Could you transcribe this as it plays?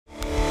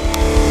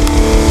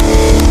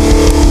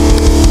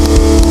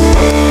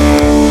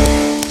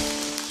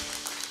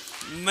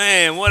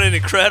What an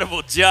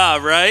incredible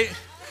job, right?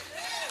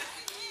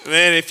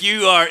 Man, if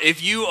you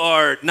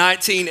are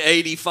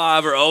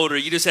 1985 or older,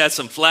 you just had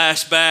some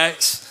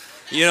flashbacks.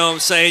 You know what I'm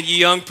saying? You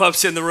young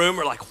pups in the room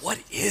are like, what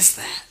is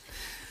that?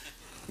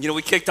 You know,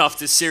 we kicked off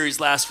this series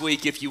last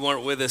week, if you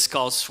weren't with us,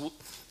 called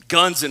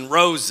Guns N'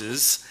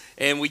 Roses.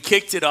 And we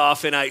kicked it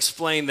off, and I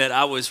explained that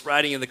I was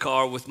riding in the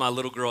car with my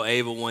little girl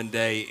Ava one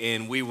day,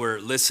 and we were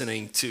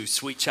listening to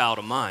Sweet Child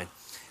of Mine.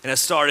 And I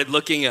started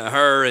looking at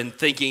her and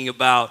thinking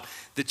about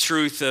the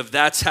truth of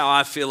that's how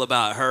I feel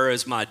about her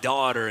as my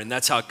daughter, and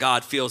that's how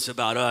God feels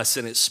about us.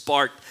 And it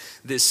sparked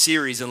this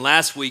series. And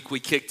last week we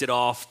kicked it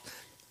off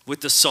with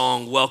the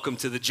song Welcome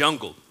to the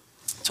Jungle,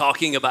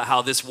 talking about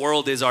how this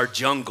world is our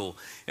jungle,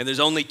 and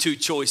there's only two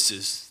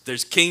choices.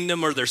 There's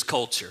kingdom or there's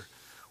culture.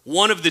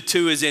 One of the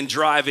two is in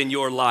drive in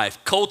your life.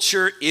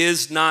 Culture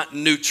is not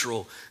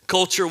neutral.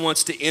 Culture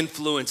wants to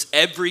influence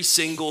every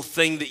single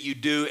thing that you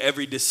do,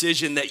 every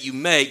decision that you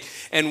make.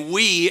 And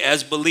we,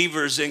 as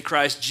believers in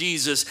Christ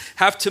Jesus,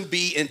 have to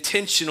be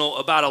intentional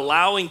about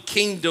allowing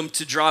kingdom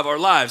to drive our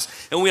lives.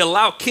 And we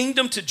allow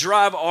kingdom to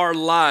drive our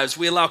lives.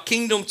 We allow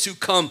kingdom to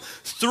come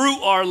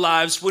through our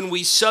lives when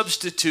we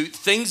substitute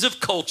things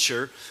of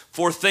culture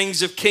for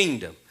things of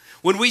kingdom.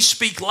 When we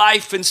speak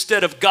life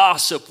instead of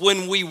gossip,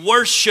 when we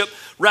worship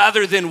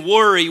rather than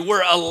worry,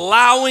 we're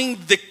allowing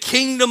the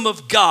kingdom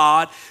of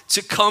God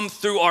to come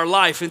through our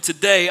life. And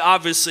today,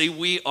 obviously,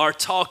 we are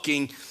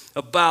talking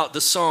about the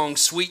song,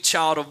 Sweet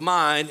Child of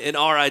Mine, and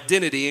our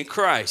identity in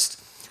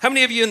Christ. How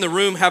many of you in the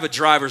room have a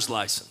driver's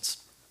license?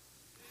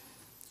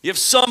 You have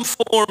some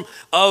form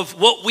of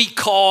what we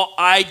call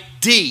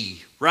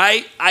ID,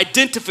 right?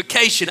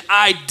 Identification,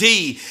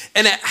 ID.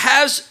 And it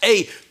has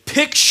a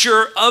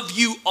picture of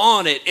you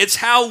on it. It's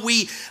how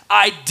we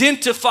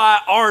identify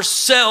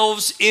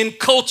ourselves in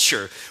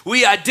culture.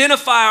 We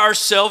identify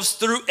ourselves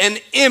through an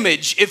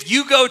image. If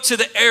you go to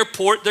the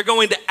airport, they're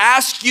going to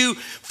ask you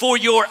for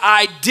your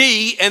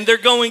ID, and they're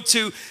going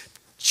to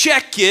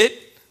check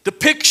it, the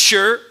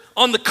picture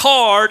on the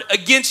card,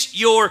 against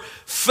your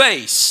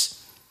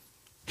face.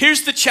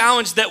 Here's the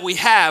challenge that we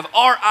have.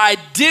 Our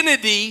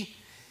identity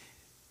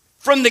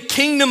from the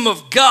kingdom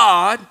of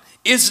God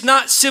is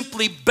not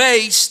simply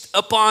based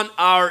upon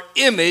our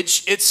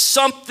image. It's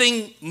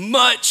something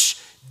much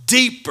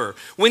deeper.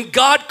 When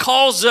God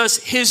calls us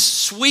his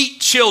sweet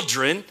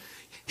children,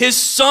 his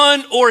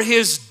son or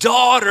his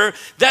daughter,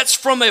 that's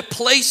from a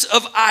place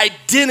of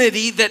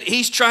identity that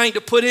he's trying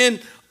to put in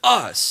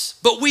us.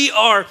 But we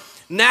are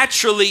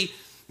naturally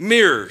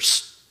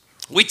mirrors.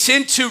 We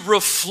tend to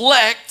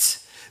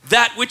reflect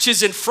that which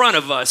is in front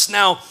of us.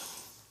 Now,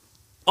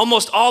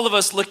 almost all of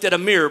us looked at a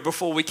mirror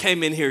before we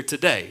came in here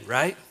today,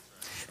 right?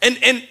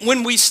 And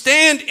when we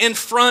stand in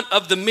front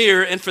of the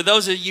mirror, and for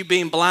those of you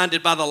being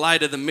blinded by the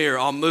light of the mirror,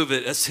 I'll move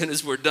it as soon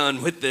as we're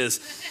done with this.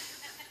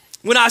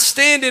 When I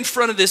stand in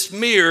front of this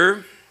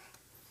mirror,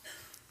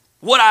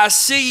 what I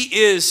see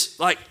is,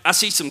 like, I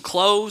see some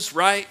clothes,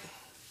 right?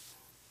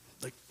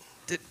 Like,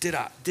 did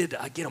I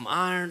get them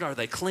ironed? Are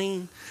they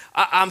clean?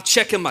 I'm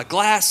checking my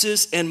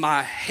glasses and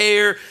my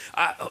hair.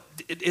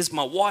 Is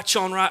my watch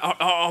on right?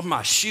 Are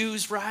my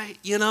shoes right?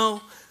 You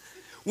know?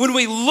 When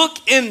we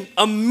look in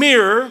a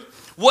mirror,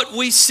 what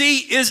we see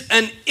is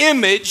an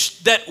image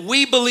that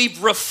we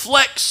believe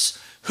reflects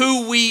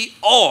who we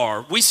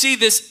are. We see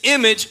this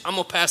image. I'm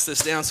going to pass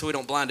this down so we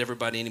don't blind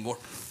everybody anymore.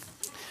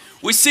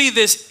 We see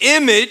this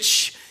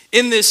image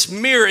in this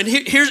mirror, and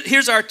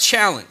here's our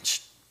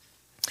challenge.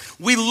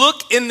 We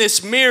look in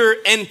this mirror,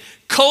 and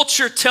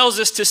culture tells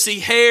us to see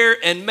hair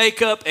and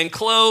makeup and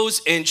clothes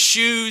and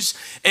shoes,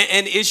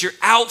 and is your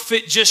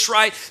outfit just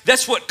right?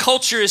 That's what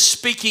culture is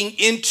speaking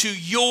into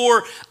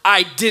your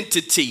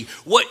identity.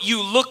 What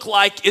you look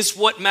like is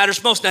what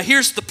matters most. Now,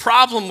 here's the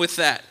problem with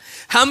that.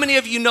 How many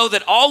of you know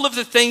that all of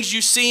the things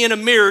you see in a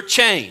mirror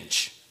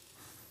change?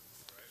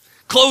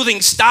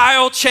 Clothing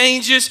style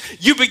changes,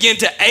 you begin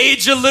to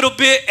age a little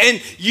bit,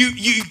 and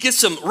you get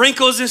some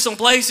wrinkles in some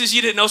places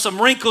you didn't know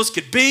some wrinkles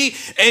could be,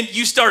 and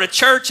you start a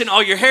church and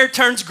all your hair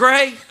turns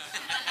gray.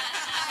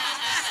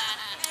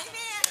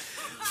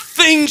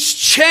 Things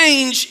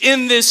change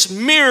in this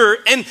mirror,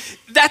 and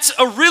that's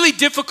a really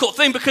difficult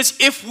thing, because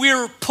if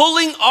we're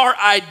pulling our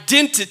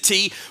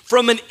identity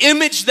from an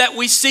image that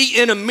we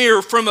see in a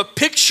mirror, from a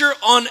picture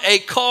on a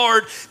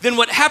card, then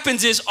what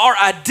happens is our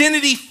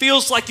identity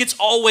feels like it's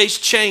always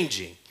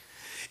changing.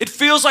 It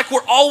feels like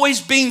we're always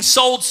being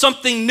sold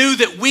something new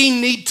that we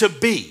need to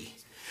be.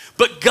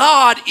 But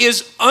God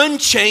is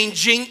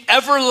unchanging,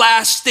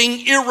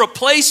 everlasting,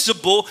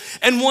 irreplaceable,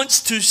 and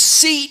wants to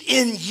seed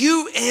in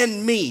you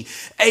and me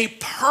a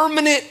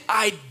permanent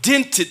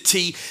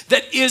identity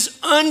that is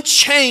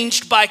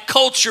unchanged by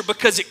culture,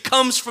 because it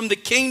comes from the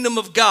kingdom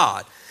of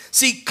God.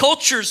 See,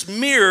 culture's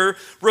mirror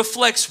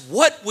reflects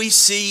what we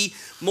see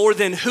more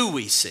than who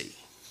we see.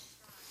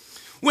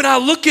 When I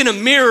look in a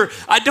mirror,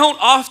 I don't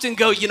often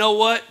go, you know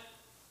what?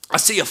 I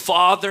see a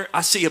father,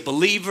 I see a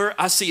believer,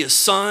 I see a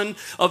son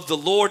of the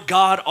Lord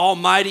God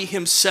Almighty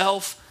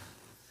himself.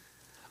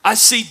 I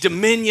see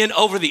dominion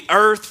over the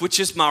earth, which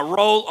is my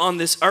role on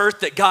this earth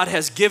that God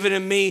has given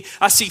in me.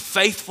 I see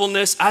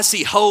faithfulness. I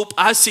see hope.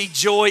 I see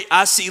joy.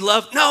 I see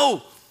love.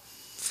 No,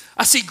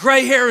 I see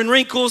gray hair and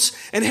wrinkles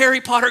and Harry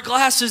Potter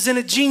glasses and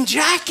a jean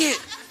jacket.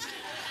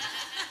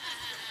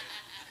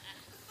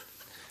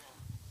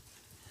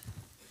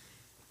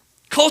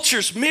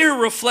 Culture's mirror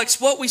reflects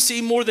what we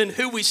see more than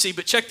who we see.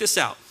 But check this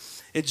out.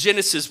 In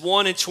Genesis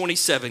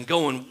 1:27,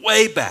 going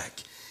way back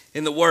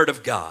in the Word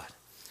of God,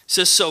 it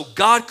says, so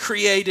God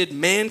created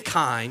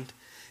mankind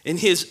in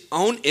his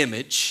own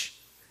image.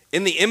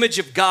 In the image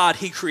of God,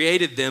 he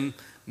created them,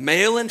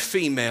 male and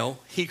female,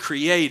 he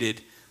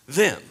created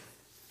them.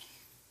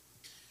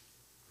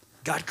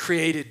 God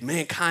created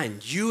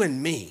mankind, you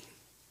and me,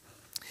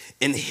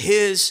 in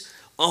his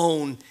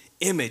own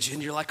image.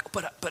 And you're like,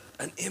 but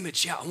an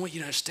image, yeah, I want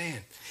you to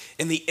understand.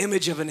 In the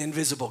image of an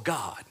invisible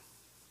God.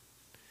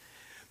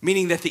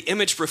 Meaning that the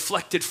image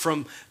reflected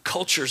from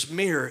culture's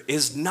mirror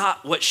is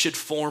not what should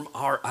form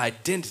our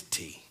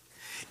identity.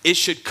 It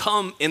should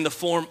come in the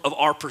form of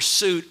our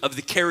pursuit of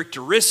the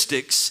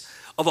characteristics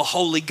of a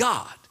holy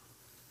God,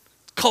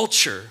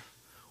 culture,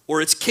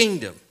 or its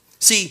kingdom.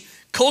 See,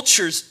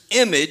 culture's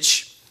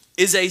image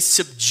is a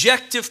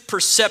subjective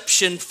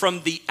perception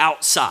from the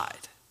outside.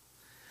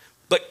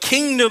 But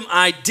kingdom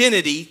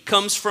identity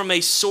comes from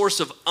a source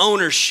of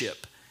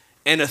ownership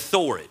and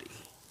authority.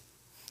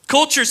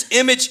 Culture's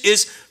image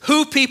is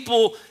who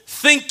people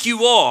think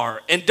you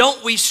are, and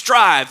don't we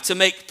strive to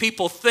make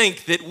people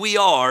think that we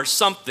are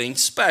something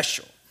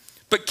special?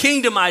 But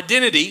kingdom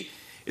identity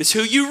is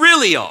who you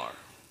really are.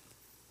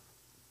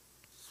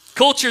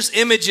 Culture's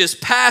image is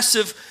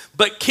passive,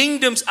 but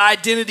kingdom's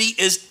identity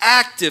is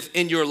active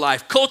in your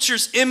life.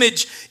 Culture's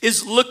image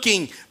is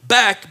looking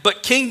back,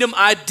 but kingdom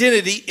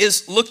identity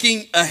is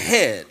looking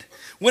ahead.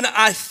 When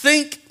I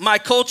think my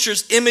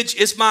culture's image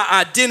is my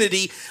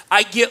identity,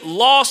 I get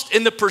lost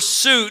in the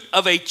pursuit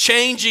of a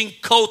changing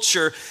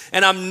culture,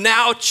 and I'm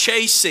now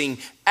chasing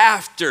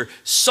after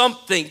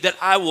something that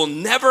I will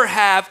never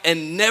have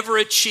and never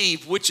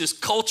achieve, which is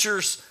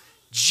culture's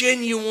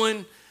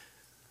genuine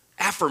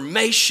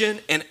affirmation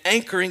and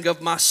anchoring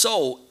of my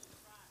soul.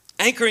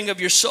 Anchoring of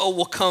your soul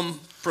will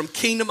come from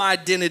kingdom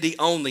identity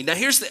only. Now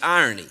here's the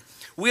irony.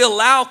 We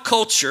allow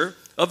culture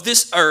of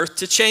this earth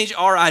to change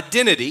our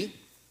identity,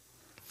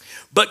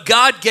 but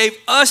God gave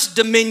us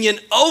dominion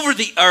over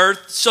the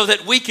earth so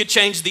that we could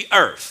change the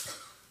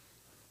earth.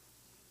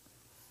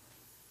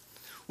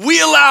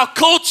 We allow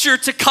culture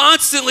to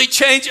constantly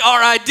change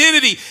our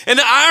identity. And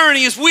the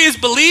irony is we as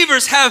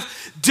believers have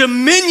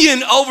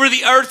dominion over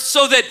the earth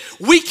so that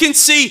we can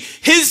see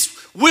his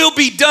will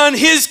be done,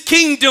 his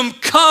kingdom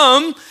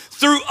come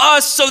through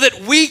us so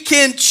that we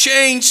can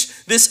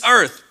change this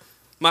earth.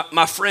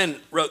 My friend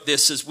wrote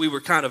this as we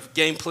were kind of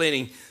game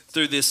planning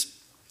through this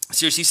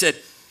series. He said,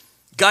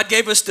 God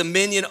gave us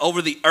dominion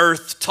over the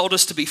earth, told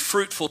us to be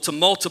fruitful, to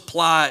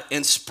multiply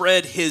and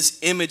spread his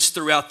image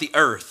throughout the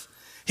earth.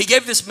 He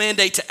gave this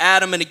mandate to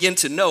Adam and again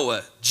to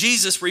Noah.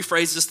 Jesus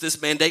rephrases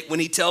this mandate when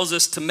he tells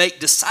us to make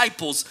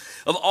disciples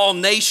of all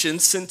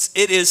nations, since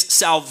it is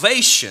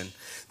salvation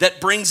that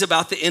brings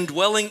about the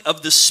indwelling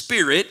of the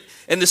Spirit,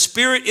 and the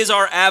Spirit is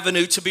our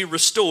avenue to be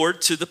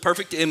restored to the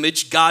perfect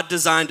image God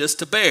designed us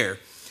to bear.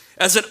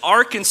 As an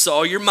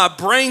Arkansaw, my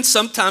brain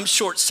sometimes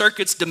short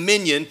circuits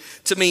dominion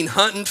to mean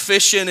hunting,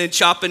 fishing, and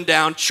chopping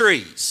down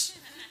trees.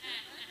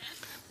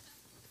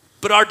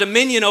 But our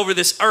dominion over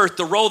this earth,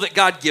 the role that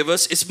God gave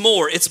us, is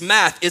more. It's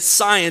math, it's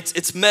science,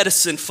 it's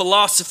medicine,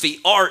 philosophy,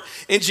 art,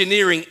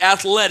 engineering,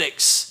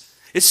 athletics.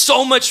 It's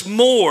so much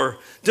more.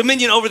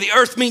 Dominion over the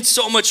earth means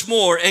so much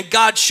more. And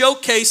God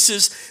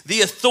showcases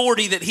the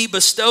authority that he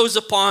bestows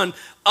upon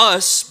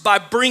us by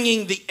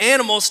bringing the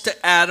animals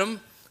to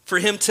Adam for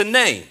him to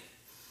name.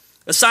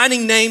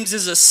 Assigning names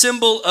is a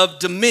symbol of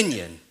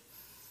dominion.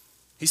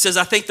 He says,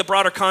 I think the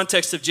broader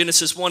context of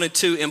Genesis 1 and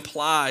 2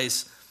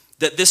 implies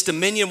that this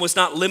dominion was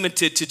not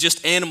limited to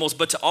just animals,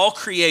 but to all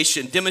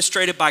creation,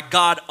 demonstrated by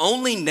God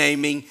only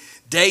naming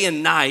day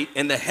and night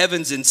and the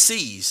heavens and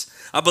seas.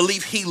 I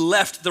believe he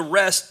left the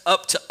rest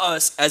up to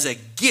us as a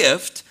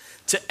gift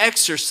to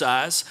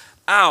exercise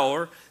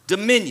our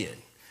dominion.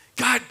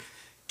 God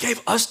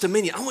gave us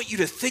dominion. I want you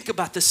to think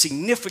about the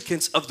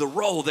significance of the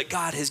role that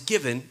God has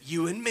given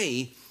you and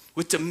me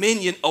with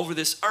dominion over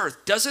this earth.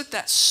 Doesn't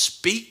that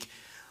speak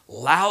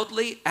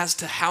loudly as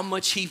to how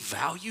much he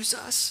values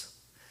us,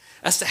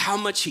 as to how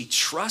much he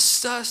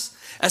trusts us,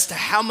 as to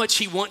how much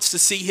he wants to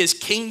see his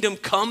kingdom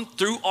come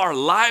through our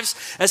lives,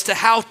 as to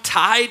how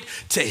tied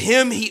to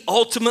him he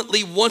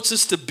ultimately wants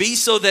us to be,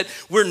 so that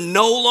we're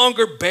no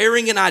longer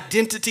bearing an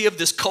identity of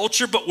this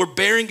culture, but we're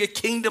bearing a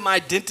kingdom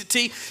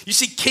identity? You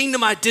see,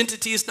 kingdom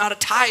identity is not a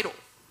title.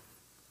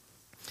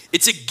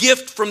 It's a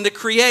gift from the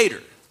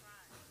Creator.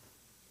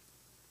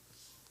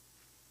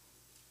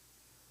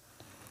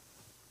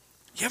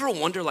 You ever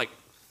wonder,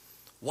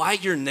 why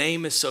your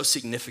name is so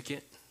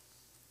significant?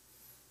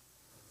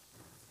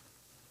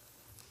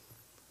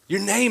 Your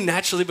name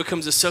naturally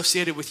becomes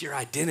associated with your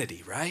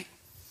identity, right?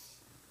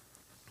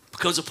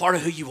 Becomes a part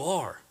of who you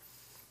are.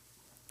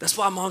 That's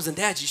why moms and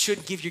dads, you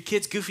shouldn't give your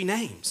kids goofy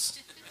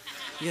names.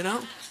 You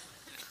know?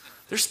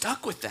 They're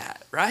stuck with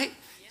that, right?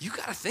 You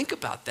got to think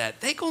about that.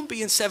 They're going to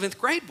be in 7th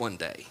grade one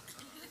day.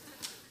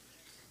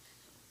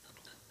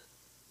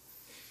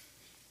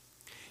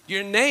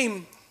 Your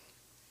name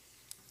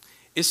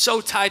is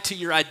so tied to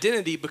your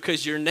identity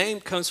because your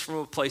name comes from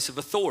a place of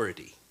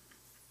authority.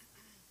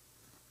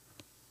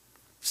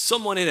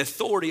 Someone in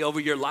authority over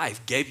your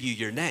life gave you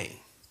your name,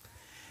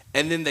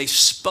 and then they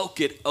spoke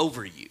it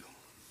over you.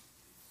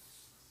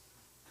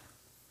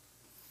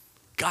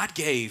 God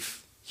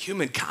gave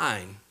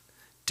humankind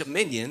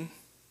dominion,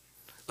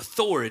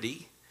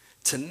 authority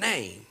to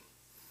name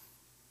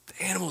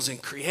the animals in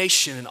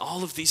creation and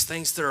all of these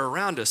things that are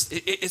around us.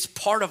 It's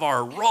part of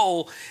our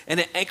role,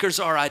 and it anchors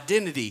our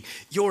identity.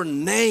 Your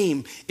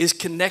name is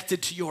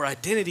connected to your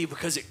identity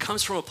because it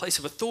comes from a place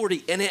of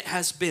authority, and it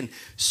has been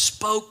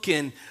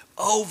spoken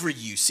over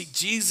you. See,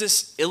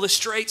 Jesus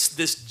illustrates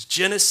this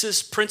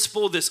Genesis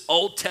principle, this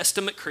Old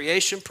Testament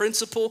creation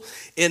principle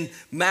in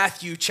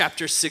Matthew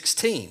chapter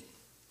 16.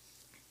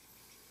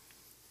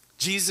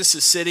 Jesus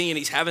is sitting and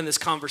he's having this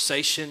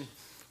conversation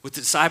with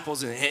the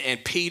disciples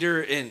and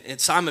Peter and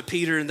Simon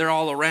Peter, and they're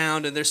all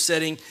around and they're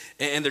sitting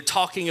and they're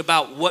talking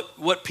about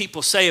what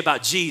people say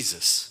about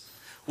Jesus,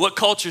 what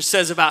culture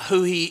says about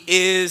who he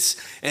is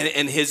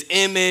and his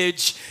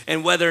image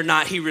and whether or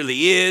not he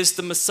really is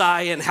the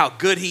Messiah and how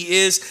good he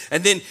is.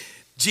 And then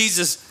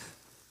Jesus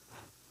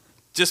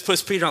just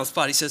puts Peter on the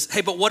spot. He says,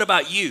 hey, but what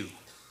about you?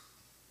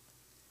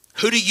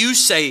 Who do you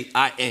say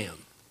I am?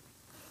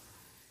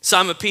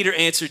 Simon Peter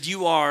answered,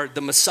 you are the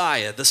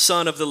Messiah, the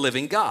Son of the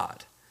living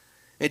God.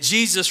 And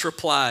Jesus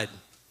replied,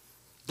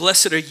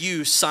 blessed are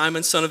you,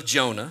 Simon, son of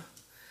Jonah,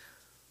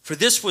 for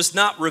this was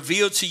not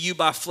revealed to you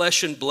by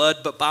flesh and blood,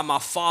 but by my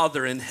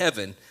Father in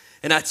heaven.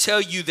 And I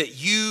tell you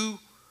that you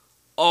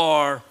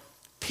are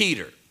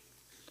Peter.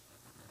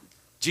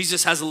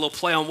 Jesus has a little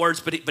play on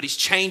words, but he's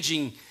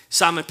changing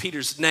Simon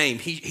Peter's name.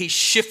 He's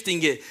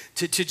shifting it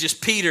to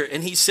just Peter.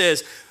 And he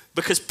says,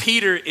 because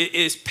Peter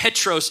is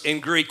Petros in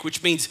Greek,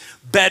 which means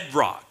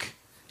bedrock.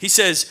 He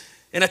says,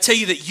 and I tell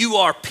you that you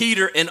are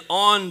Peter, and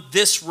on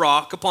this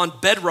rock, upon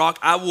bedrock,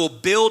 I will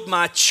build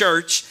my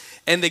church,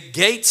 and the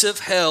gates of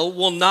hell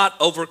will not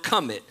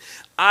overcome it.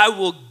 I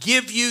will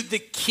give you the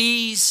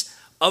keys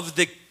of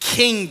the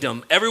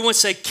kingdom. Everyone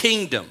say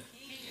kingdom.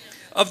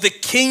 Of the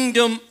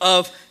kingdom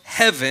of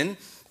heaven.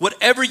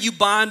 Whatever you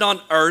bind on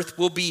earth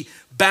will be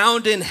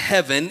bound in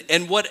heaven,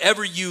 and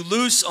whatever you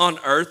loose on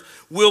earth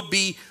will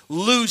be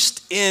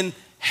loosed in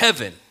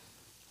heaven.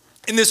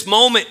 In this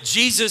moment,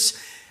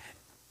 Jesus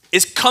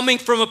is coming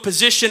from a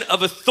position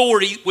of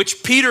authority,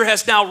 which Peter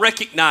has now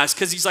recognized,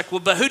 because he's like, well,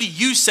 but who do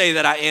you say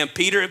that I am,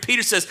 Peter? And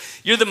Peter says,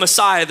 you're the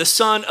Messiah, the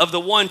Son of the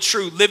one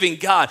true living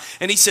God.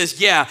 And he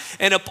says, yeah,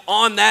 and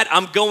upon that,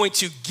 I'm going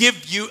to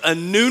give you a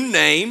new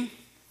name.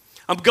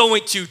 I'm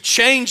going to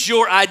change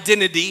your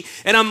identity,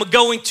 and I'm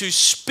going to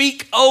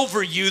speak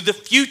over you the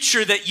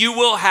future that you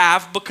will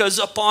have, because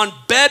upon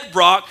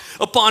bedrock,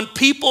 upon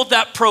people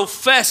that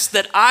profess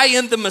that I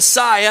am the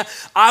Messiah,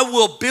 I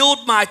will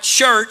build my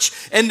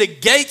church, and the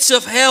gates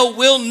of hell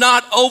will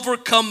not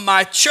overcome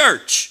my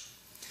church.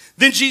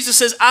 Then Jesus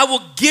says, I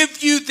will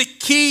give you the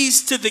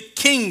keys to the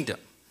kingdom.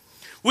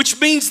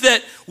 Which means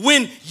that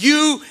when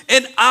you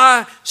and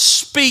I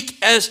speak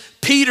as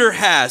Peter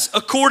has,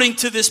 according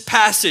to this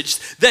passage,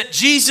 that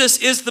Jesus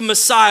is the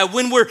Messiah,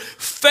 when we're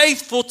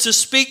faithful to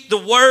speak the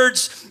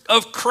words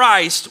of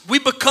Christ, we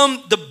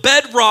become the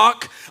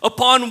bedrock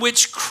upon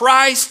which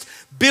Christ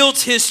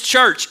builds his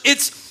church.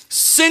 It's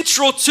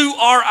central to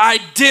our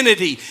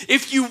identity.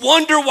 If you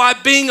wonder why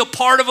being a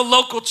part of a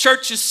local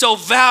church is so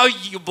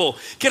valuable,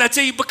 can I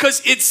tell you?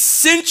 Because it's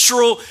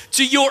central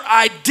to your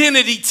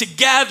identity to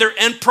gather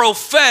and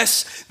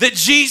profess that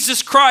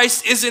Jesus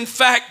Christ is in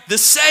fact the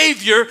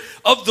Savior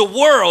of the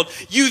world.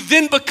 You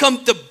then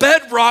become the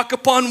bedrock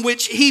upon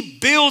which he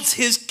builds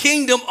his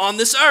kingdom on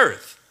this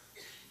earth.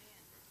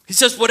 He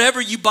says,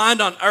 whatever you bind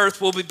on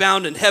earth will be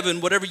bound in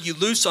heaven. Whatever you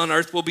loose on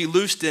earth will be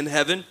loosed in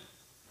heaven.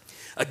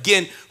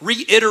 Again,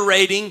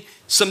 reiterating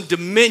some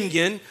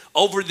dominion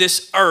over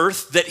this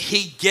earth that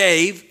he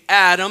gave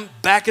Adam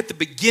back at the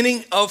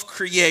beginning of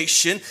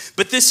creation.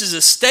 But this is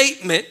a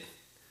statement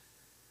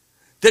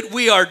that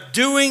we are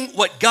doing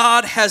what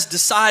God has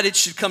decided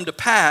should come to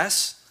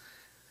pass,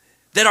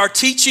 that our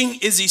teaching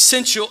is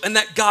essential, and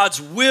that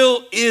God's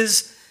will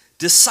is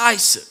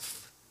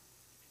decisive.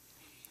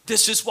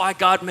 This is why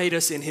God made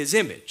us in his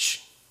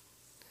image,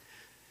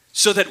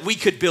 so that we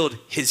could build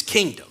his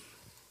kingdom.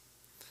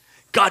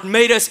 God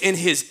made us in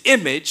his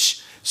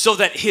image so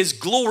that his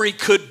glory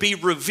could be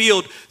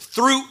revealed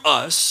through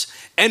us.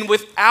 And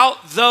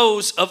without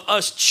those of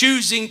us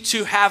choosing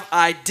to have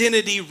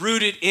identity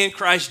rooted in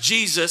Christ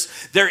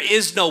Jesus, there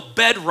is no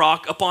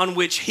bedrock upon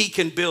which he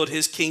can build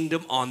his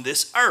kingdom on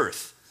this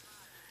earth.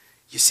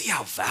 You see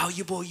how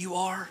valuable you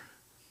are?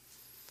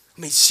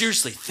 I mean,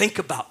 seriously, think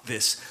about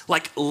this.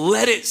 Like,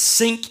 let it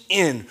sink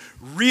in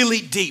really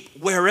deep.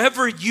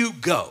 Wherever you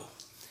go,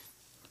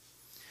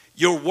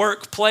 your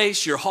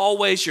workplace, your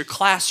hallways, your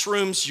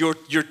classrooms,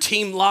 your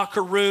team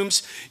locker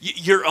rooms,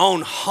 your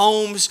own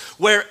homes,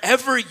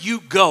 wherever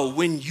you go,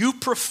 when you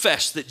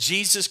profess that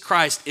Jesus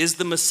Christ is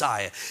the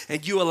Messiah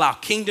and you allow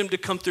kingdom to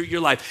come through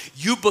your life,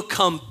 you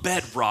become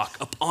bedrock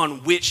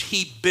upon which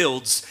he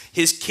builds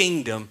his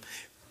kingdom.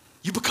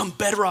 You become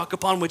bedrock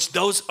upon which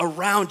those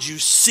around you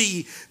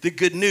see the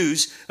good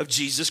news of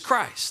Jesus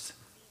Christ.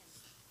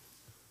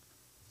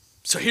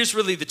 So here's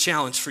really the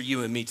challenge for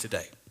you and me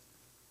today.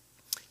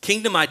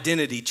 Kingdom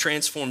identity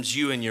transforms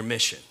you and your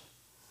mission.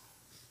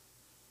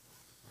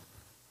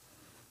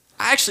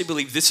 I actually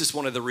believe this is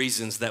one of the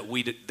reasons that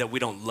we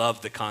don't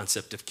love the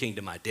concept of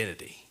kingdom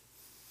identity.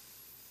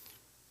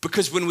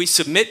 Because when we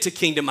submit to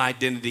kingdom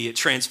identity, it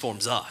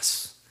transforms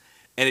us.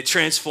 And it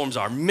transforms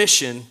our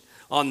mission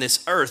on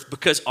this earth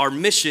because our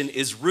mission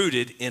is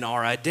rooted in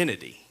our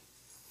identity.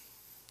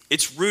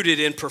 It's rooted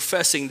in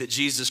professing that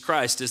Jesus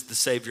Christ is the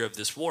Savior of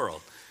this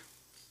world,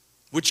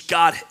 which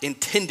God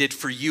intended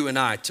for you and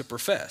I to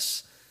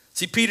profess.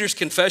 See, Peter's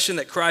confession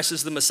that Christ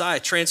is the Messiah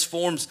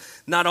transforms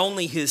not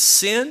only his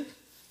sin,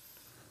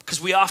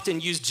 because we often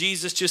use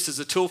Jesus just as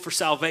a tool for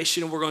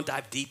salvation, and we're going to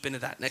dive deep into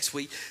that next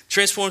week.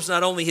 Transforms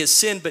not only his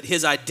sin, but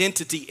his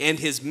identity and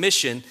his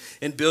mission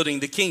in building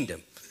the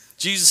kingdom.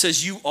 Jesus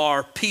says, you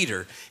are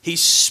Peter.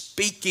 He's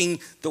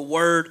speaking the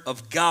word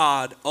of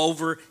God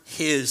over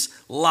his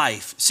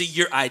life. See,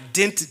 your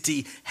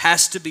identity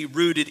has to be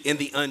rooted in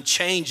the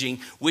unchanging,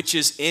 which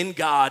is in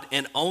God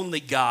and only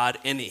God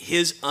and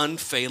his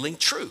unfailing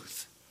truth.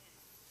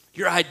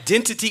 Your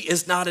identity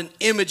is not an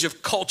image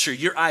of culture.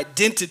 Your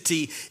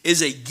identity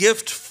is a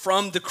gift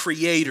from the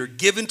Creator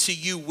given to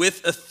you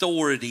with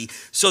authority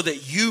so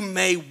that you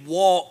may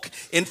walk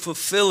in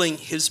fulfilling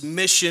his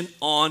mission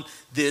on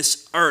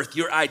this earth.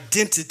 Your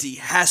identity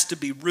has to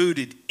be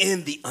rooted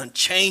in the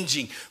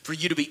unchanging for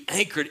you to be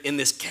anchored in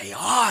this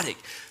chaotic,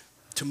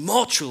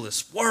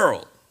 tumultuous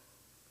world.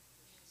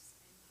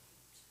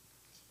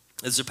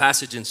 There's a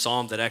passage in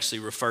Psalm that actually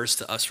refers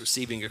to us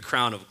receiving a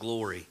crown of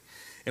glory.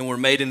 And we're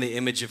made in the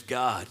image of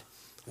God.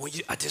 Well,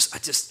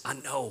 I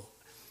know.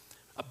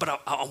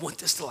 But I want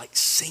this to like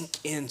sink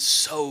in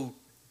so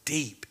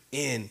deep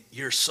in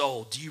your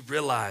soul. Do you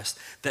realize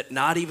that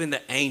not even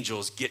the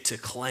angels get to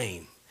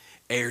claim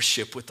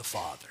heirship with the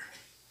Father?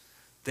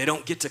 They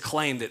don't get to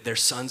claim that they're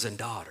sons and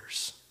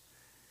daughters.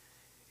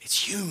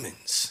 It's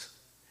humans,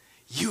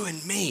 you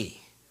and me.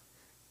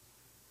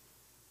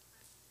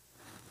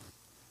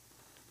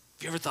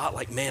 Have you ever thought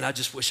like, man, I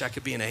just wish I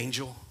could be an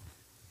angel?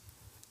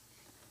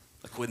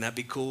 Like, wouldn't that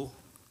be cool?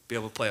 Be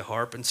able to play a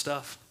harp and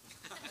stuff?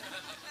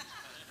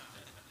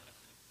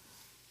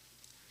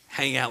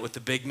 Hang out with the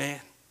big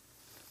man.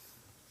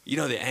 You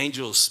know, the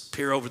angels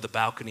peer over the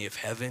balcony of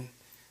heaven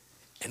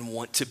and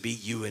want to be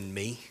you and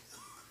me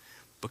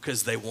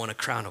because they want a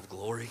crown of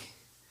glory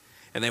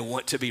and they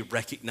want to be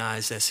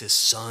recognized as his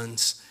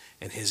sons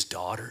and his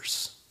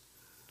daughters.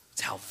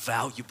 It's how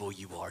valuable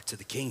you are to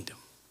the kingdom.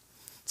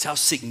 It's how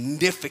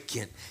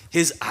significant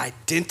his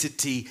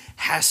identity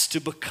has to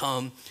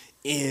become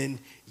in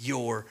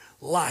your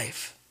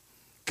life.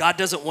 God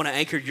doesn't want to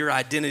anchor your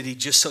identity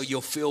just so you'll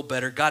feel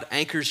better. God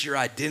anchors your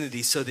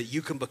identity so that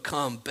you can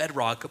become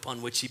bedrock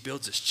upon which he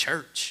builds his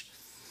church.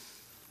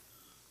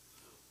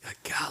 Like,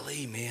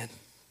 golly, man.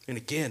 And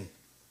again,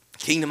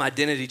 kingdom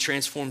identity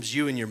transforms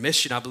you and your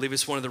mission. I believe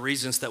it's one of the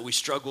reasons that we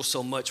struggle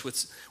so much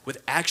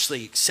with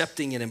actually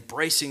accepting and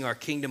embracing our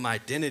kingdom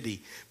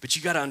identity. But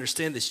you got to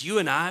understand this. You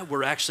and I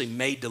were actually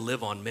made to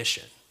live on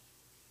mission.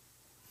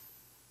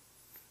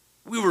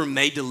 We were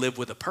made to live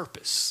with a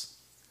purpose.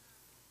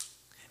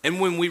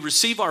 And when we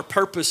receive our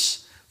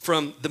purpose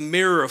from the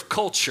mirror of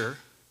culture,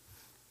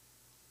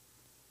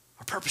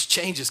 our purpose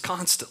changes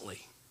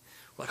constantly.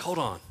 We're like, hold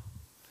on.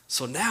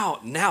 So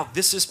now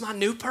this is my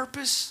new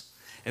purpose?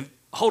 And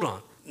hold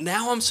on,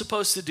 now I'm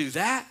supposed to do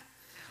that?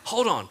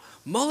 Hold on,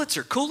 mullets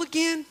are cool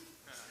again?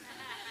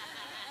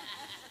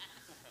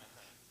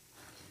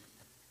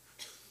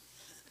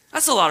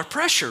 That's a lot of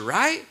pressure,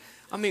 right?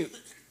 I mean,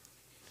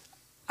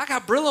 I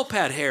got Brillo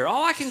pad hair.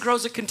 All I can grow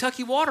is a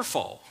Kentucky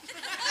waterfall.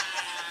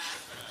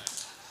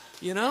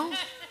 You know? Amen.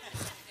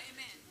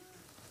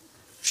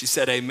 She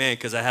said amen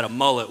because I had a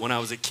mullet when I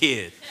was a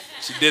kid.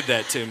 She did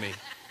that to me.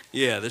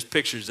 Yeah, there's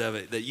pictures of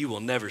it that you will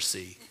never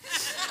see.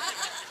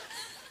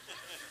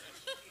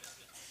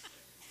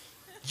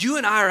 You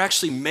and I are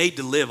actually made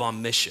to live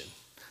on mission.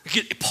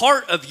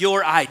 Part of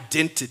your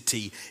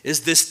identity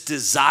is this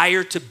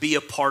desire to be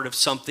a part of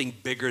something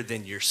bigger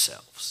than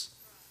yourselves.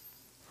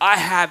 I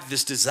have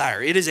this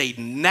desire. It is a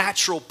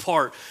natural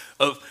part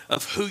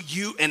of who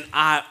you and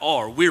I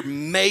are. We're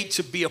made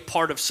to be a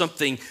part of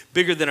something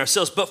bigger than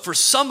ourselves. But for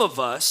some of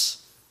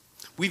us,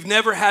 we've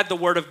never had the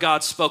word of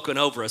God spoken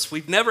over us.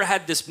 We've never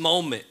had this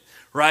moment,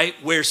 right,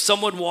 where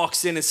someone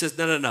walks in and says,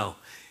 no,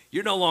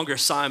 you're no longer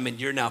Simon,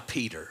 you're now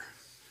Peter.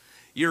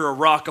 You're a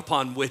rock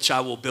upon which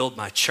I will build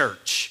my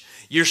church.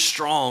 You're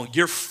strong,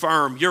 you're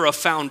firm, you're a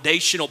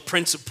foundational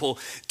principle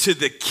to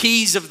the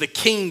keys of the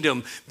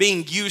kingdom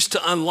being used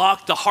to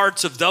unlock the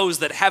hearts of those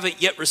that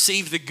haven't yet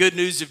received the good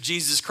news of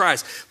Jesus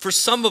Christ. For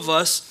some of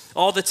us,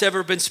 all that's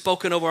ever been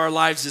spoken over our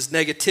lives is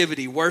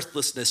negativity,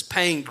 worthlessness,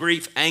 pain,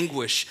 grief,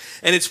 anguish.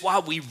 And it's why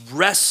we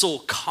wrestle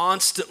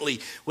constantly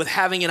with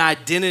having an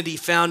identity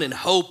found in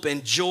hope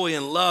and joy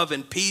and love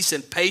and peace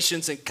and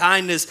patience and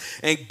kindness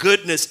and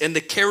goodness and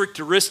the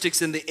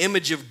characteristics and the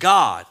image of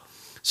God.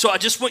 So I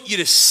just want you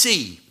to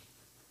see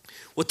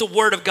what the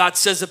Word of God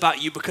says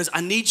about you, because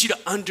I need you to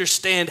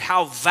understand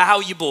how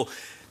valuable,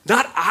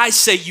 not I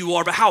say you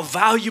are, but how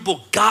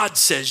valuable God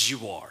says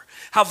you are,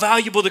 how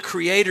valuable the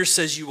Creator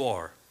says you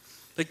are.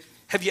 Like,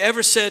 have you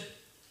ever said,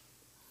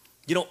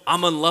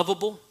 I'm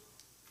unlovable?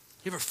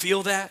 You ever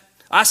feel that?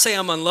 I say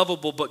I'm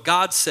unlovable, but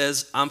God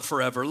says I'm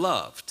forever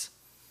loved.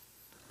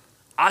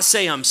 I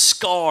say I'm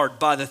scarred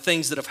by the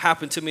things that have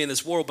happened to me in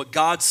this world, but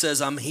God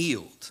says I'm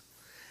healed.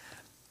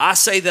 I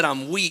say that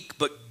I'm weak,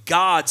 but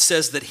God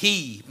says that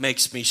He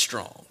makes me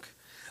strong.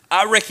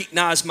 I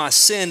recognize my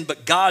sin,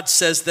 but God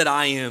says that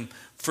I am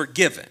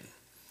forgiven.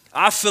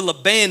 I feel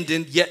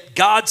abandoned, yet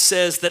God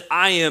says that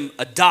I am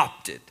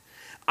adopted.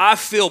 I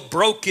feel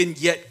broken,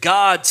 yet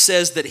God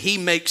says that He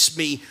makes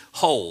me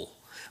whole.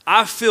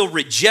 I feel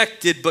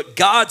rejected, but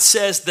God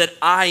says that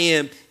I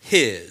am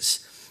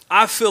His.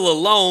 I feel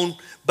alone,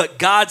 but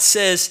God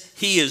says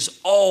He is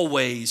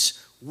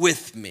always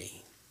with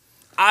me.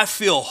 I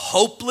feel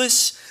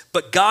hopeless,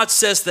 but God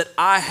says that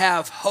I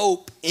have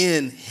hope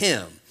in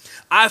Him.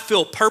 I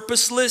feel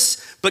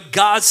purposeless, but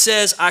God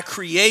says I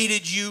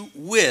created you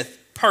with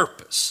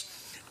purpose.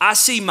 I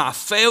see my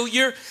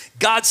failure.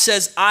 God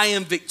says I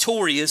am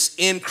victorious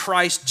in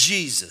Christ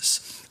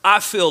Jesus.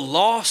 I feel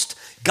lost.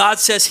 God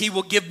says He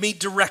will give me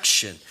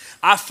direction.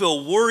 I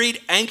feel worried,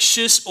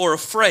 anxious, or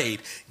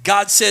afraid.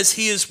 God says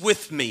He is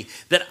with me,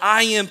 that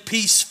I am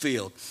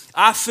peace-filled.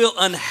 I feel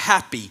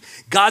unhappy.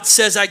 God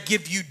says I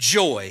give you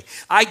joy.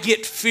 I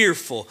get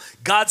fearful.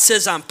 God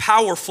says I'm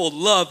powerful,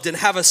 loved, and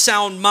have a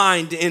sound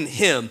mind in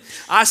Him.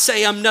 I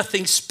say I'm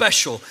nothing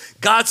special.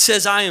 God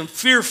says I am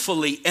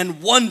fearfully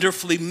and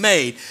wonderfully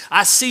made.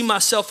 I see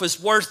myself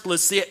as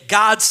worthless, yet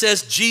God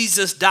says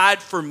Jesus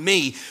died for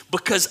me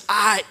because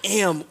I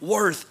am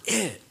worth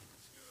it.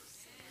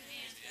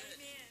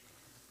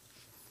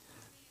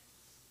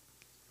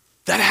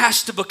 That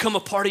has to become a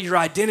part of your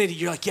identity.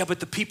 You're like, yeah, but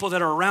the people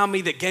that are around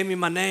me that gave me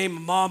my name, my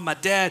mom, my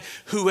dad,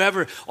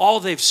 whoever, all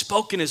they've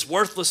spoken is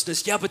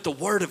worthlessness. Yeah, but the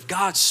Word of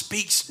God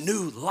speaks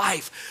new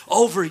life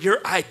over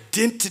your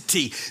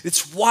identity.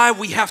 It's why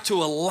we have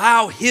to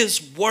allow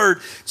His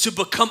Word to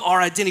become our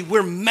identity.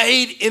 We're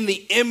made in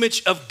the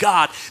image of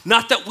God.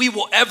 Not that we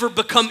will ever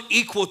become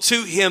equal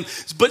to Him,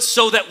 but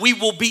so that we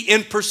will be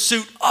in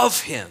pursuit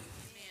of Him.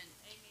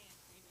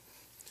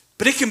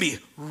 But it can be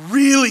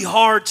really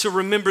hard to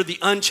remember the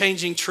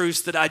unchanging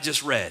truths that I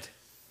just read.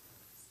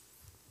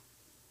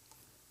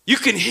 You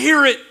can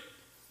hear it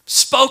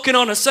spoken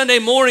on a Sunday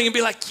morning and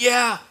be like,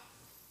 yeah,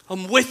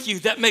 I'm with you.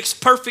 That makes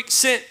perfect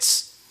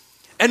sense.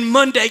 And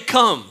Monday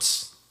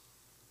comes.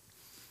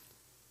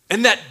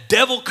 And that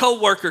devil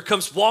coworker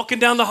comes walking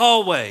down the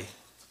hallway,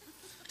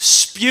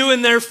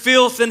 spewing their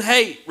filth and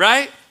hate,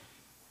 right?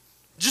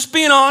 Just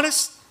being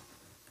honest.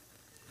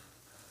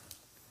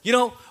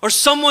 Or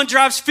someone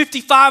drives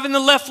 55 in the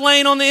left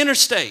lane on the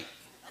interstate.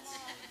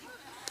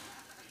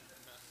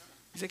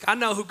 You think, I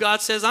know who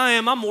God says I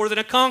am. I'm more than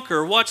a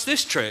conqueror. Watch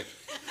this trick.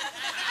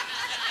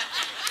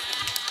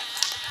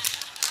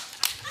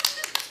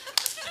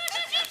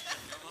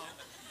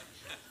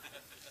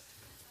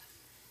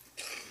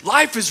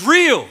 Life is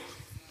real.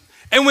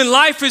 And when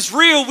life is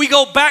real, we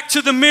go back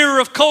to the mirror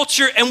of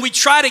culture and we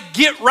try to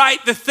get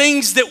right the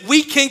things that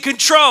we can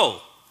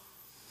control.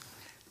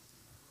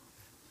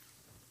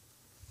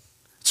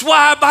 That's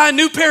why I buy a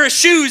new pair of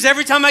shoes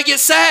every time I get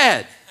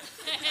sad.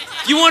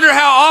 You wonder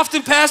how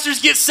often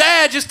pastors get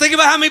sad, just think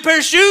about how many pairs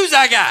of shoes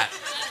I got.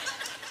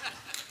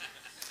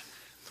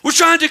 We're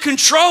trying to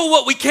control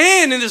what we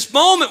can in this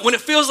moment when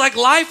it feels like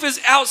life is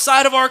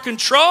outside of our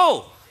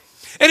control.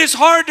 And it's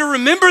hard to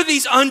remember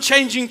these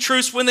unchanging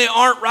truths when they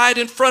aren't right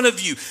in front of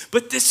you.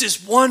 But this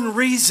is one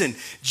reason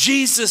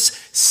Jesus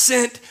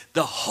sent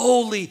the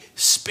Holy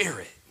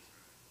Spirit.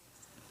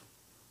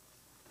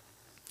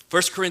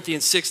 1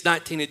 Corinthians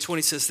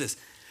 6:19-20 says this,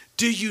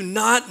 do you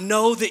not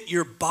know that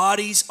your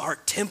bodies are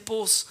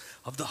temples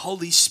of the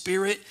Holy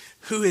Spirit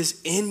who is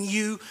in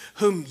you,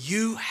 whom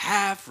you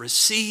have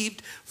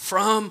received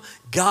from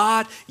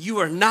God? You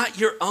are not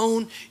your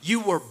own. You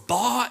were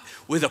bought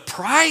with a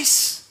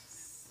price.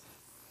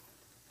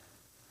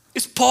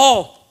 It's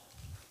Paul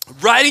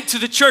writing to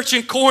the church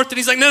in Corinth, and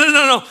he's like,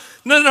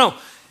 no.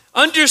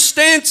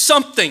 Understand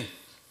something.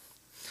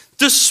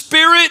 The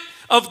Spirit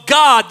of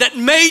God that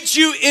made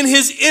you in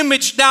His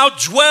image now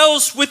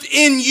dwells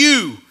within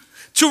you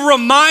to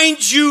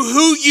remind you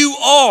who you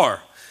are.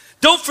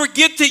 Don't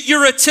forget that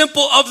you're a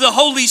temple of the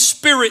Holy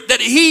Spirit, that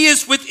He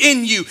is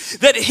within you,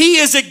 that He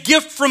is a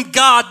gift from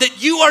God,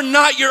 that you are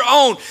not your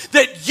own,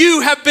 that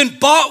you have been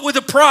bought with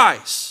a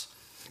price.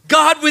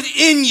 God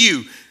within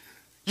you.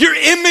 Your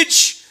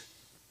image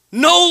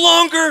no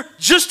longer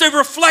just a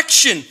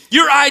reflection.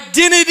 Your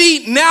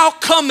identity now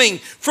coming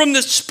from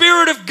the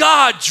Spirit of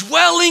God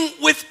dwelling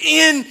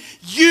within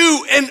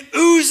you and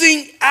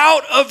oozing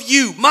out of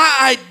you.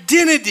 My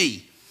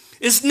identity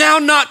is now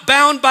not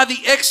bound by the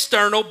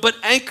external, but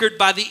anchored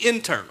by the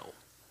internal.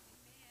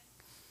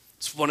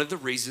 It's one of the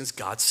reasons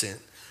God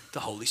sent the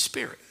Holy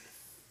Spirit,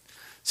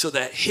 so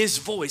that his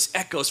voice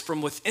echoes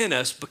from within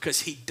us,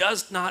 because he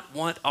does not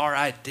want our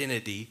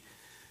identity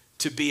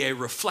to be a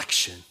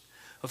reflection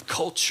of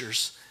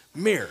culture's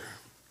mirror.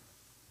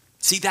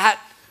 See, that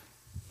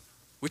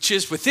which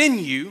is within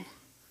you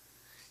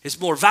is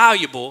more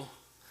valuable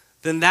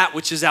than that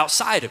which is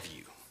outside of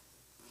you.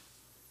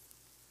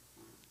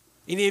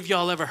 Any of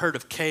y'all ever heard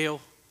of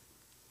kale?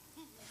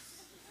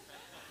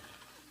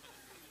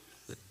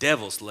 The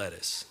devil's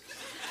lettuce.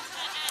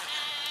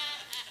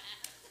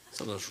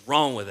 Something's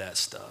wrong with that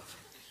stuff.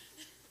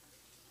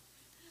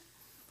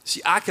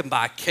 See, I can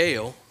buy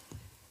kale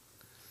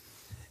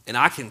and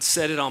I can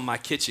set it on my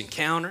kitchen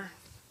counter.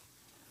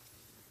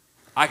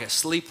 I can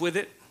sleep with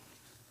it.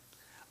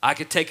 I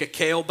could take a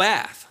kale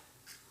bath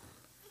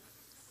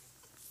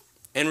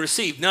and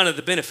receive none of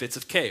the benefits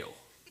of kale.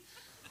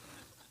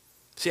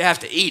 See, I have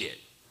to eat it.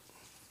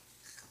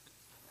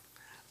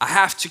 I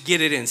have to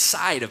get it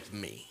inside of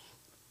me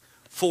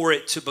for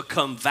it to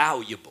become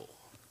valuable.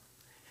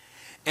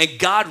 And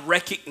God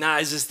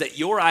recognizes that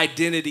your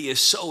identity is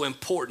so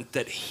important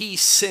that he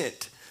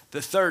sent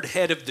the third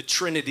head of the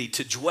Trinity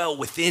to dwell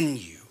within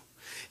you.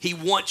 He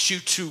wants you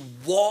to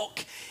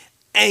walk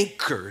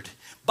anchored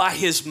by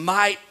his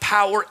might,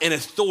 power, and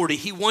authority.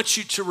 He wants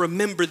you to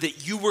remember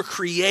that you were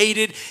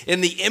created in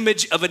the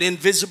image of an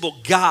invisible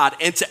God,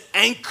 and to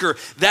anchor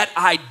that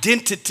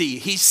identity,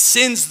 he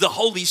sends the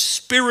Holy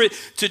Spirit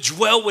to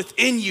dwell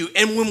within you.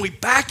 And when we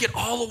back it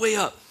all the way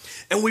up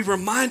and we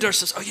remind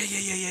ourselves, oh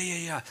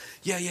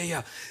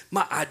yeah,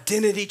 my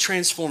identity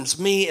transforms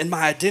me and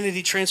my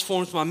identity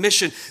transforms my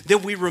mission,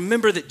 then we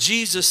remember that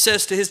Jesus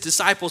says to his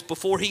disciples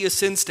before he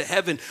ascends to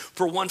heaven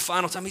for one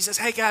final time, he says,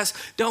 hey guys,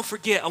 don't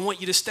forget, I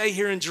want you to stay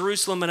here in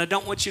Jerusalem, and I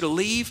don't want you to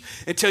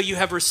leave until you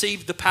have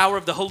received the power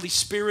of the Holy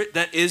Spirit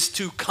that is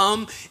to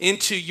come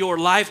into your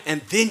life,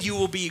 and then you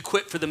will be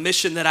equipped for the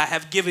mission that I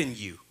have given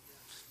you.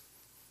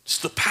 It's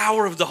the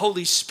power of the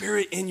Holy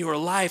Spirit in your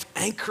life,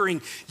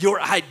 anchoring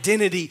your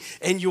identity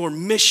and your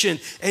mission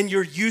and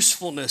your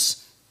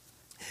usefulness.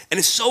 And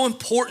it's so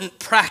important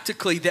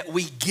practically that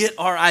we get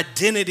our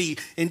identity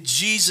in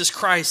Jesus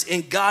Christ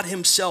and God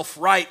himself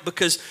right,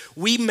 because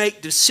we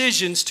make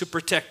decisions to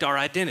protect our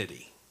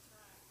identity.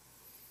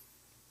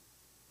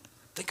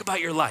 Think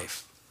about your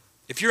life.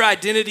 If your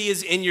identity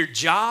is in your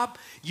job,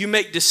 you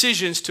make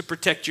decisions to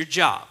protect your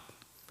job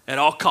at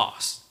all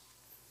costs.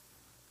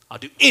 I'll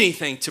do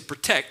anything to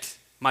protect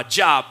my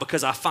job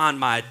because I find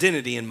my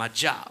identity in my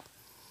job.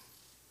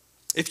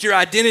 If your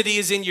identity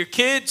is in your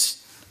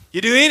kids, you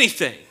do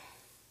anything,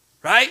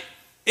 right?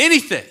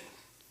 Anything.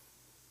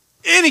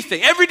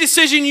 Every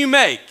decision you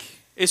make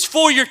is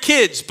for your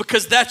kids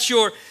because that's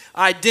your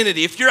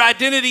identity. If your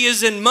identity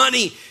is in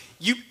money,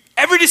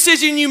 every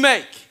decision you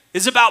make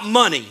is about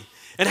money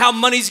and how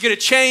money's going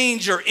to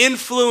change or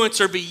influence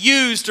or be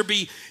used or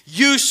be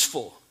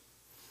useful.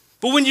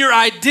 But when your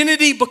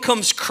identity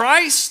becomes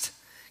Christ,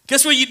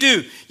 guess what you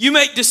do? You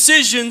make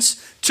decisions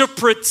to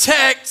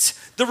protect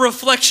the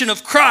reflection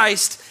of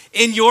Christ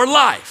in your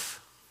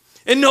life.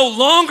 And no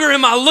longer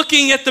am I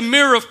looking at the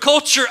mirror of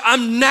culture.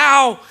 I'm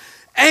now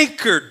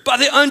anchored by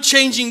the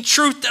unchanging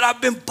truth that I've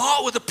been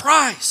bought with a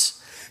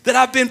price, that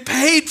I've been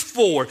paid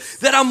for,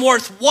 that I'm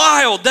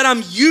worthwhile, that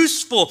I'm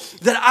useful,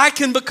 that I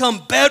can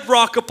become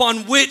bedrock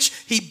upon which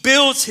he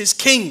builds his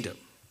kingdom.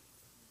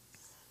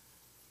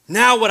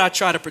 Now what I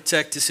try to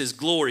protect is his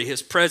glory,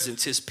 his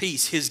presence, his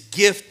peace, his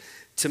gift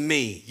to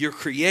me. You're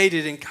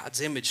created in God's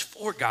image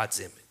for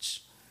God's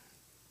image.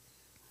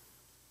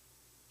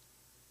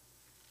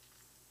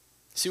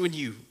 See, when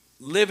you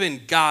live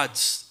in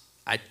God's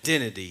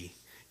identity,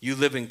 you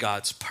live in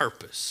God's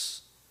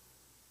purpose.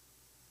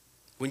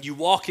 When you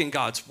walk in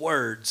God's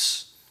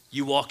words,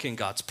 you walk in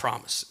God's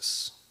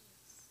promises.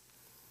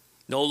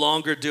 No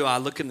longer do I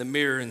look in the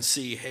mirror and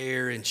see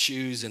hair and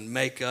shoes and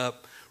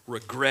makeup,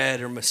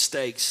 regret or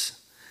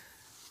mistakes.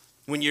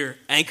 When you're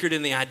anchored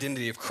in the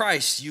identity of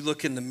Christ, you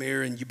look in the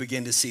mirror and you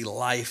begin to see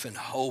life and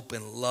hope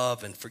and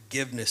love and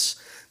forgiveness,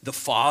 the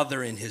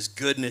Father and his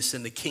goodness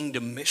and the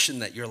kingdom mission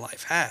that your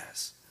life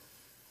has.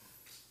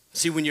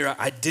 See, when your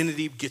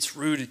identity gets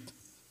rooted,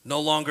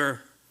 no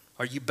longer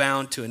are you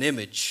bound to an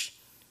image.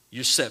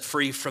 You're set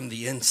free from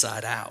the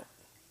inside out,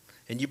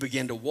 and you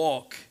begin to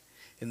walk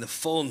in the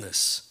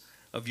fullness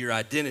of your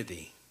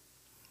identity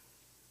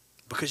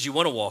because you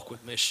want to walk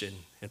with mission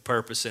and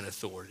purpose and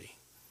authority.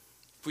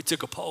 If we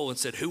took a poll and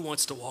said, who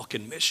wants to walk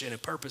in mission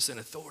and purpose and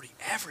authority?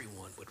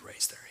 Everyone would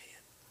raise their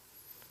hand.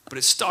 But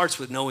it starts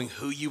with knowing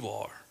who you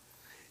are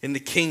in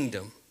the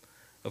kingdom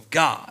of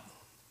God.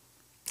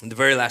 And the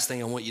very last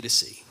thing I want you to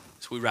see,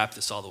 as we wrap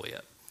this all the way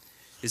up,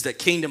 is that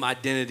kingdom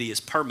identity is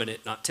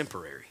permanent, not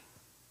temporary.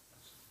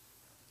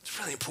 It's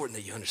really important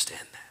that you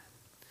understand that.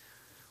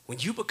 When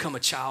you become a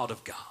child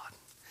of God,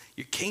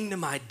 your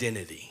kingdom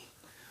identity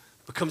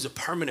becomes a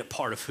permanent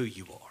part of who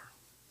you are.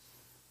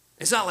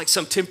 It's not like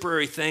some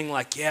temporary thing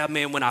like, yeah,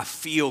 man, when I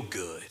feel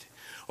good,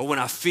 or when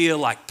I feel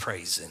like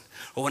praising,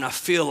 or when I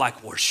feel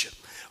like worship,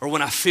 or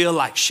when I feel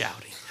like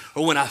shouting,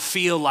 or when I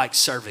feel like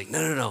serving.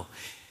 No.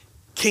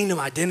 Kingdom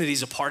identity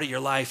is a part of your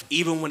life,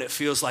 even when it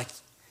feels like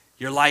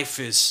your life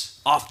is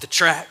off the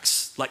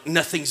tracks, like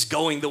nothing's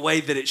going the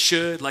way that it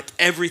should, like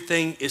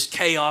everything is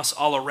chaos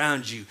all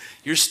around you.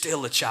 You're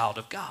still a child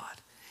of God.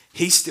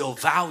 He still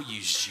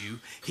values you.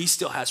 He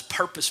still has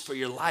purpose for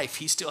your life.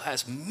 He still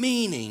has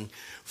meaning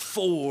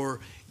for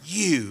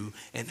you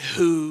and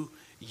who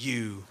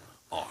you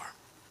are.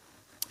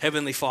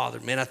 Heavenly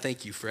Father, man, I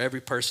thank you for every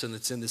person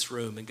that's in this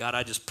room. And God,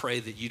 I just pray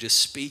that you just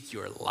speak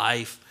your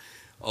life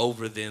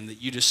over them,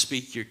 that you just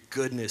speak your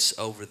goodness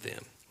over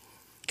them.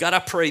 God, I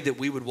pray that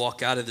we would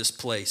walk out of this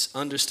place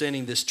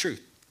understanding this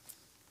truth.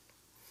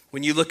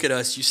 When you look at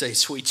us, you say,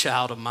 sweet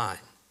child of mine.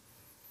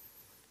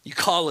 You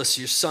call us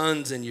your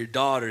sons and your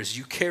daughters.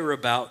 You care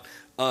about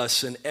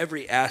us in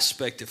every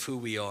aspect of who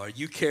we are.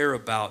 You care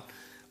about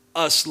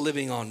us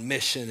living on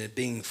mission and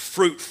being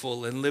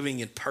fruitful and living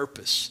in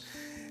purpose.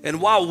 And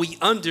while we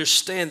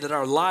understand that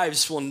our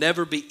lives will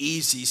never be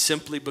easy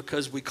simply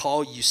because we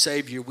call you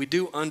Savior, we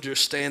do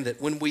understand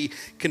that when we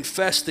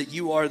confess that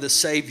you are the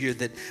Savior,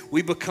 that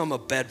we become a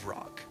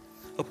bedrock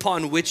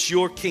upon which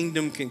your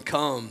kingdom can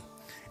come.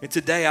 And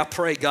today I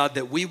pray, God,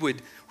 that we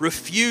would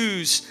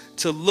refuse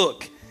to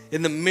look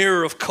in the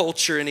mirror of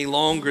culture any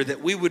longer, that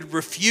we would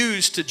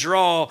refuse to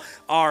draw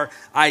our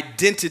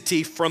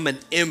identity from an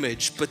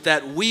image, but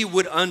that we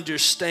would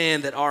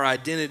understand that our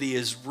identity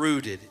is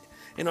rooted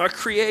in our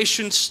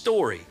creation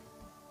story,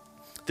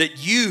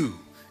 that you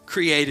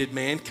created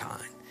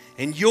mankind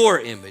in your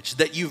image,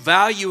 that you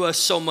value us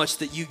so much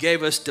that you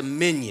gave us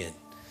dominion,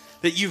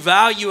 that you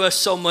value us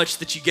so much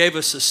that you gave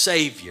us a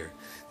Savior,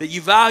 that you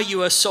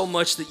value us so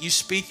much that you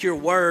speak your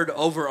word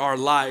over our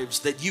lives,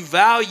 that you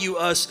value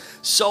us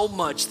so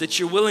much that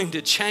you're willing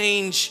to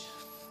change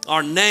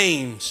our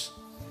names,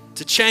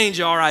 to change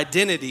our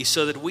identity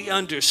so that we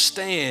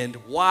understand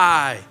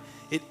why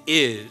it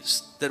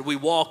is that we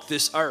walk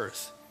this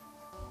earth.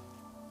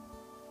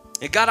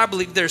 And God, I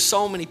believe there's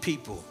so many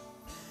people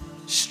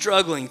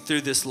struggling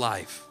through this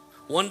life,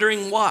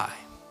 wondering why.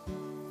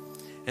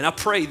 And I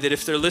pray that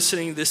if they're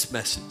listening to this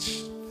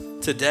message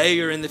today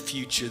or in the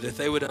future, that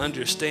they would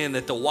understand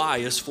that the why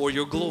is for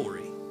your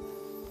glory,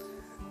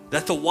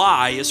 that the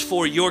why is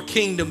for your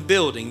kingdom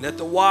building, that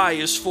the why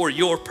is for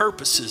your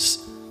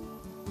purposes.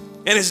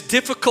 And as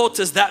difficult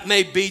as that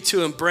may be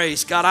to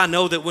embrace, God, I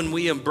know that when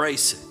we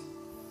embrace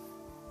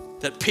it,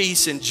 that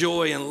peace and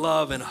joy and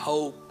love and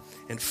hope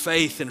and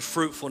faith and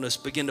fruitfulness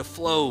begin to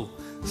flow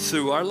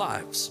through our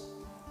lives.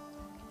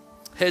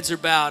 Heads are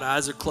bowed,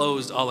 eyes are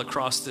closed all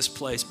across this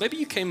place. Maybe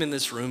you came in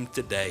this room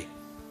today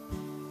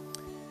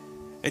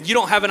and you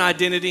don't have an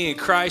identity in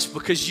Christ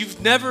because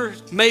you've never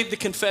made the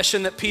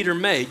confession that Peter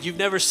made. You've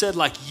never said,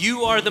 like,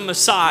 you are the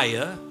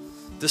Messiah,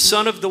 the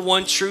Son of the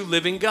one true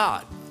living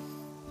God.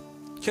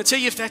 Can I tell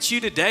you, if that's you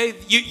today,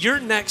 your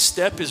next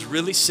step is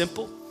really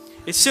simple.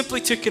 It's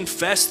simply to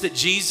confess that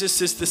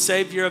Jesus is the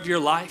Savior of your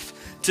life,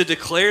 to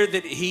declare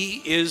that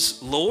he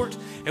is Lord.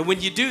 And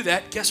when you do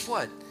that, guess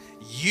what?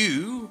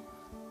 You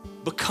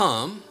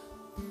become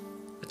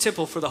a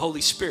temple for the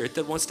Holy Spirit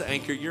that wants to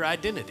anchor your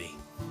identity.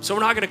 So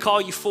we're not going to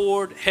call you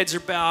forward. Heads are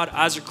bowed,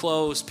 eyes are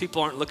closed,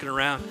 people aren't looking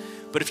around.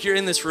 But if you're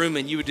in this room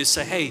and you would just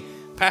say, hey,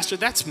 Pastor,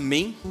 that's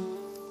me.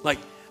 Like,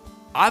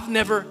 I've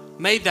never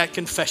made that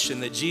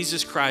confession that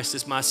Jesus Christ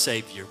is my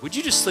Savior. Would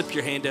you just slip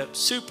your hand up?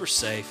 Super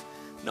safe.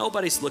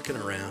 Nobody's looking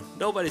around.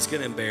 Nobody's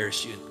going to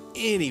embarrass you in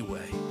any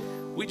way.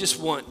 We just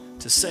want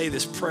to say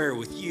this prayer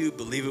with you,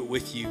 believe it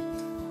with you,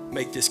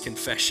 make this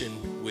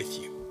confession with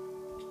you.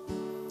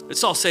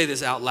 Let's all say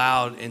this out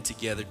loud and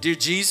together. Dear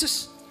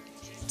Jesus,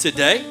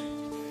 today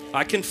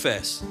I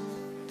confess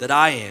that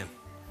I am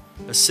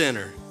a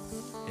sinner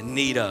in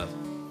need of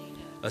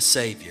a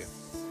Savior.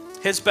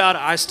 Heads bowed,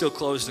 eyes still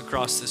closed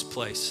across this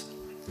place.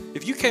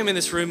 If you came in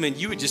this room and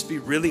you would just be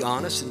really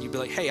honest and you'd be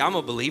like, hey, I'm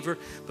a believer,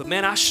 but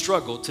man, I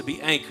struggle to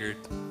be anchored.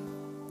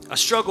 I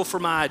struggle for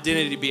my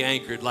identity to be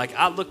anchored. Like,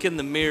 I look in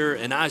the mirror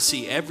and I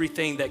see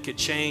everything that could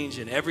change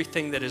and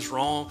everything that is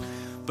wrong.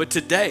 But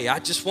today, I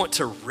just want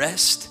to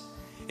rest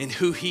in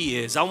who he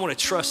is. I want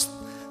to trust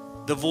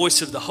the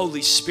voice of the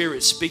Holy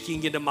Spirit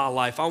speaking into my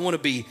life. I want to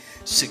be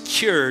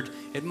secured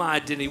in my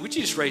identity. Would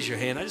you just raise your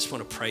hand? I just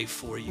want to pray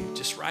for you,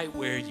 just right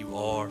where you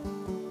are.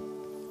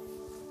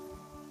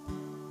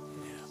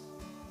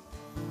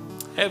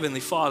 Yeah.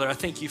 Heavenly Father, I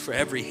thank you for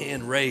every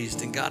hand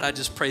raised. And God, I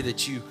just pray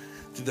that you,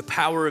 through the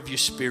power of your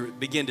Spirit,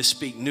 begin to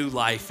speak new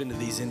life into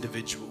these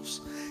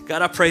individuals.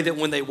 God, I pray that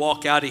when they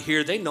walk out of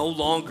here, they no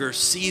longer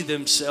see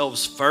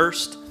themselves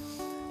first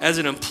as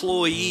an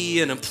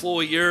employee, an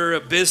employer, a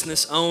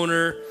business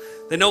owner,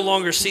 They no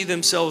longer see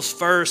themselves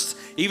first,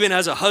 even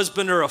as a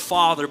husband or a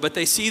father, but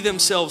they see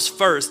themselves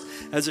first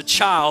as a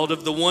child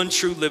of the one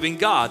true living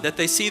God. That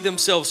they see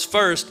themselves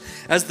first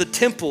as the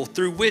temple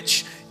through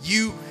which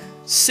you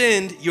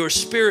send your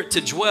Spirit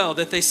to dwell.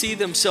 That they see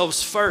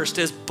themselves first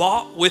as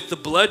bought with the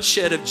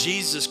bloodshed of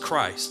Jesus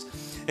Christ.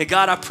 And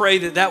God, I pray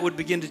that that would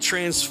begin to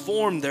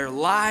transform their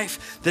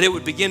life, that it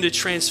would begin to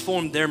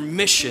transform their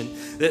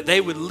mission, that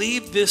they would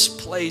leave this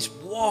place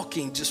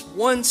walking just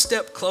one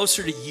step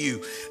closer to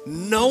you,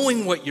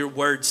 knowing what your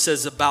word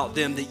says about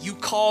them, that you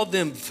call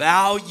them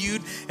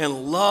valued and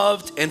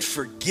loved and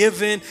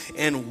forgiven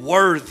and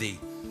worthy.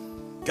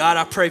 God,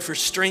 I pray for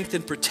strength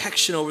and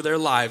protection over their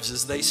lives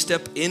as they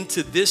step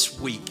into this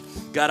week.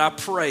 God, I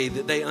pray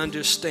that they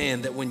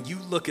understand that when you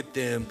look at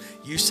them,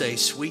 you say,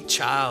 sweet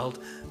child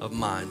of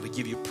mine. We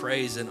give you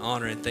praise and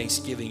honor and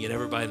thanksgiving, and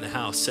everybody in the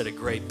house said a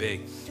great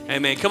big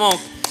amen. Come on,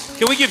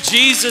 can we give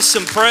Jesus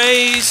some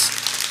praise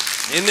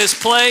in this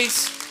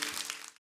place?